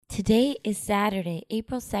Today is Saturday,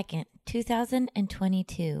 April 2nd,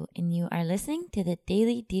 2022, and you are listening to the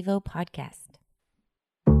Daily Devo Podcast.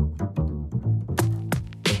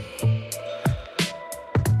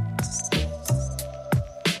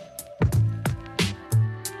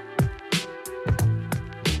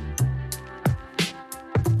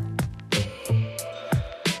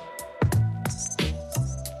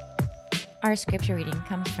 Our scripture reading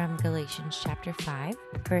comes from Galatians chapter 5,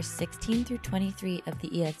 verse 16 through 23 of the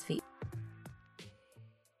ESV.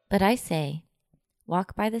 But I say,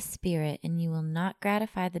 walk by the Spirit, and you will not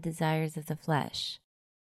gratify the desires of the flesh.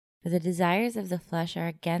 For the desires of the flesh are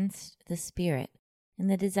against the Spirit, and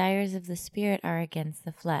the desires of the Spirit are against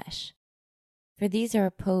the flesh. For these are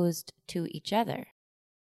opposed to each other,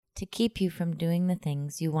 to keep you from doing the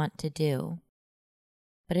things you want to do.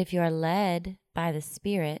 But if you are led by the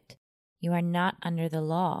Spirit, you are not under the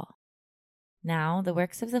law. Now the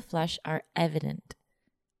works of the flesh are evident: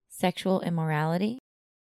 sexual immorality,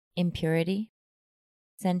 impurity,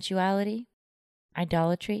 sensuality,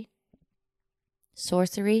 idolatry,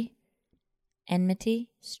 sorcery,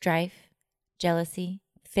 enmity, strife, jealousy,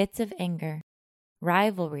 fits of anger,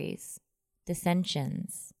 rivalries,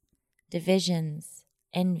 dissensions, divisions,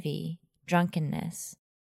 envy, drunkenness,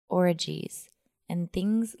 orgies, and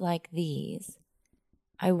things like these.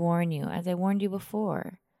 I warn you, as I warned you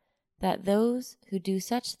before, that those who do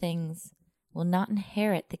such things will not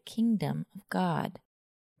inherit the kingdom of God.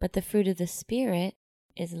 But the fruit of the Spirit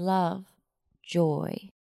is love, joy,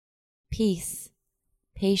 peace,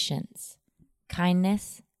 patience,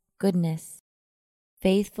 kindness, goodness,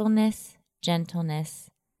 faithfulness,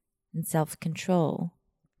 gentleness, and self-control.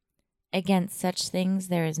 Against such things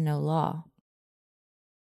there is no law.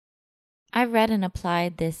 I've read and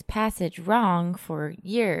applied this passage wrong for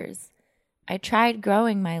years. I tried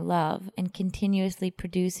growing my love and continuously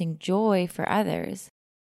producing joy for others.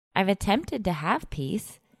 I've attempted to have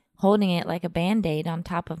peace, holding it like a Band-Aid on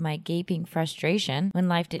top of my gaping frustration when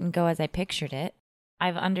life didn't go as I pictured it.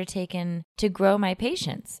 I've undertaken to grow my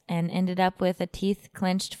patience and ended up with a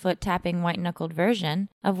teeth-clenched, foot-tapping, white-knuckled version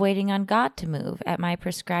of waiting on God to move at my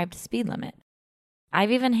prescribed speed limit.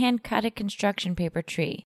 I've even hand-cut a construction paper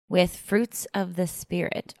tree with fruits of the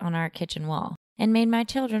Spirit on our kitchen wall, and made my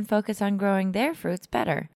children focus on growing their fruits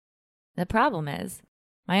better. The problem is,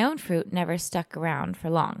 my own fruit never stuck around for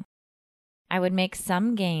long. I would make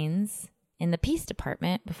some gains in the peace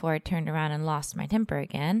department before I turned around and lost my temper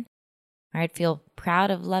again. Or I'd feel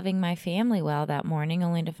proud of loving my family well that morning,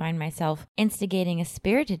 only to find myself instigating a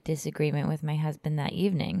spirited disagreement with my husband that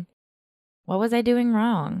evening. What was I doing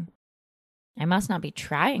wrong? I must not be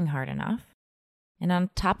trying hard enough. And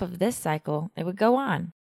on top of this cycle, it would go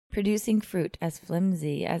on, producing fruit as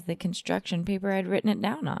flimsy as the construction paper I'd written it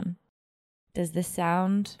down on. Does this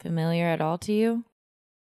sound familiar at all to you?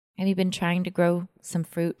 Have you been trying to grow some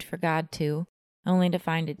fruit for God too, only to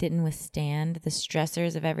find it didn't withstand the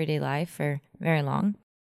stressors of everyday life for very long?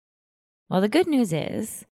 Well, the good news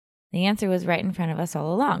is, the answer was right in front of us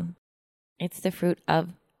all along. It's the fruit of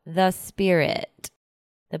the Spirit.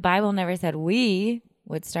 The Bible never said we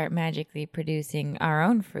would start magically producing our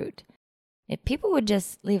own fruit. If people would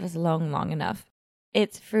just leave us alone long enough,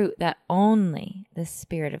 it's fruit that only the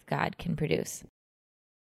Spirit of God can produce.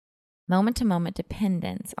 Moment-to-moment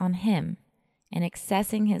dependence on Him and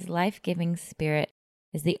accessing His life-giving Spirit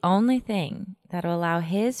is the only thing that will allow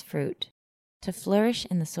His fruit to flourish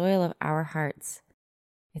in the soil of our hearts.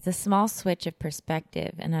 It's a small switch of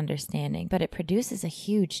perspective and understanding, but it produces a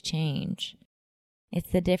huge change. It's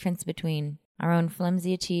the difference between our own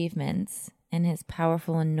flimsy achievements and His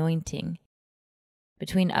powerful anointing,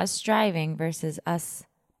 between us striving versus us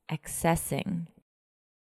accessing.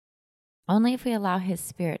 Only if we allow His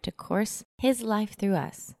Spirit to course His life through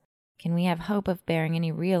us can we have hope of bearing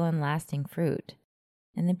any real and lasting fruit.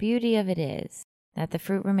 And the beauty of it is that the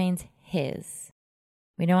fruit remains His.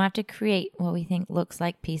 We don't have to create what we think looks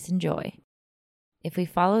like peace and joy. If we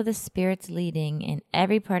follow the Spirit's leading in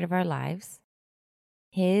every part of our lives,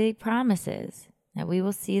 He promises that we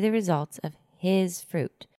will see the results of His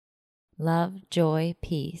fruit: love, joy,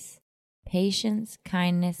 peace, patience,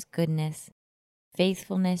 kindness, goodness,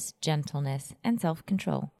 faithfulness, gentleness, and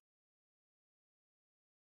self-control.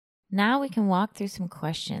 Now we can walk through some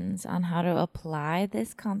questions on how to apply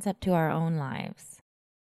this concept to our own lives.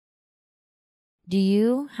 Do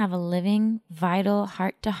you have a living, vital,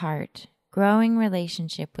 heart-to-heart, growing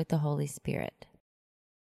relationship with the Holy Spirit?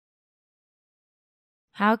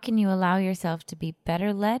 How can you allow yourself to be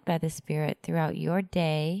better led by the Spirit throughout your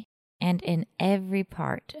day and in every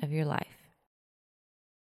part of your life?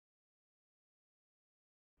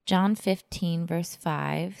 John 15, verse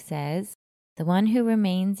 5 says, The one who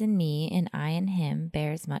remains in me and I in him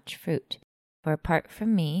bears much fruit, for apart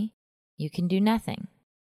from me, you can do nothing.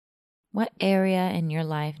 What area in your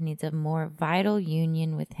life needs a more vital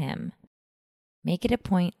union with him? Make it a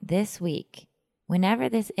point this week, whenever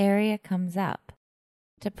this area comes up,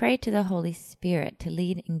 to pray to the Holy Spirit to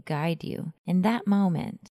lead and guide you in that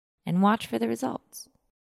moment and watch for the results.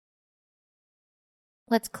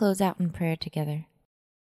 Let's close out in prayer together.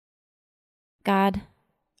 God,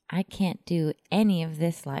 I can't do any of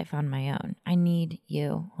this life on my own. I need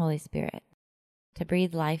you, Holy Spirit, to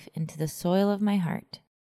breathe life into the soil of my heart.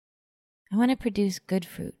 I want to produce good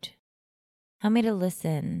fruit. Help me to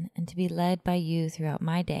listen and to be led by you throughout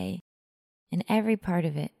my day and every part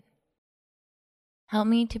of it. Help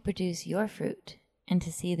me to produce your fruit and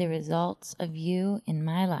to see the results of you in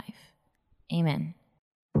my life. Amen.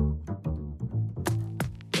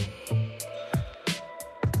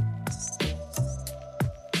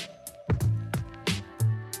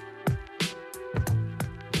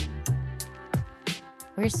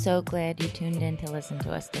 We're so glad you tuned in to listen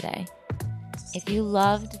to us today. If you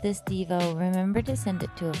loved this Devo, remember to send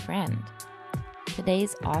it to a friend.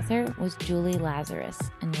 Today's author was Julie Lazarus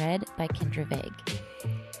and read by Kendra Vague.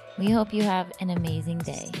 We hope you have an amazing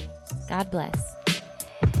day. God bless.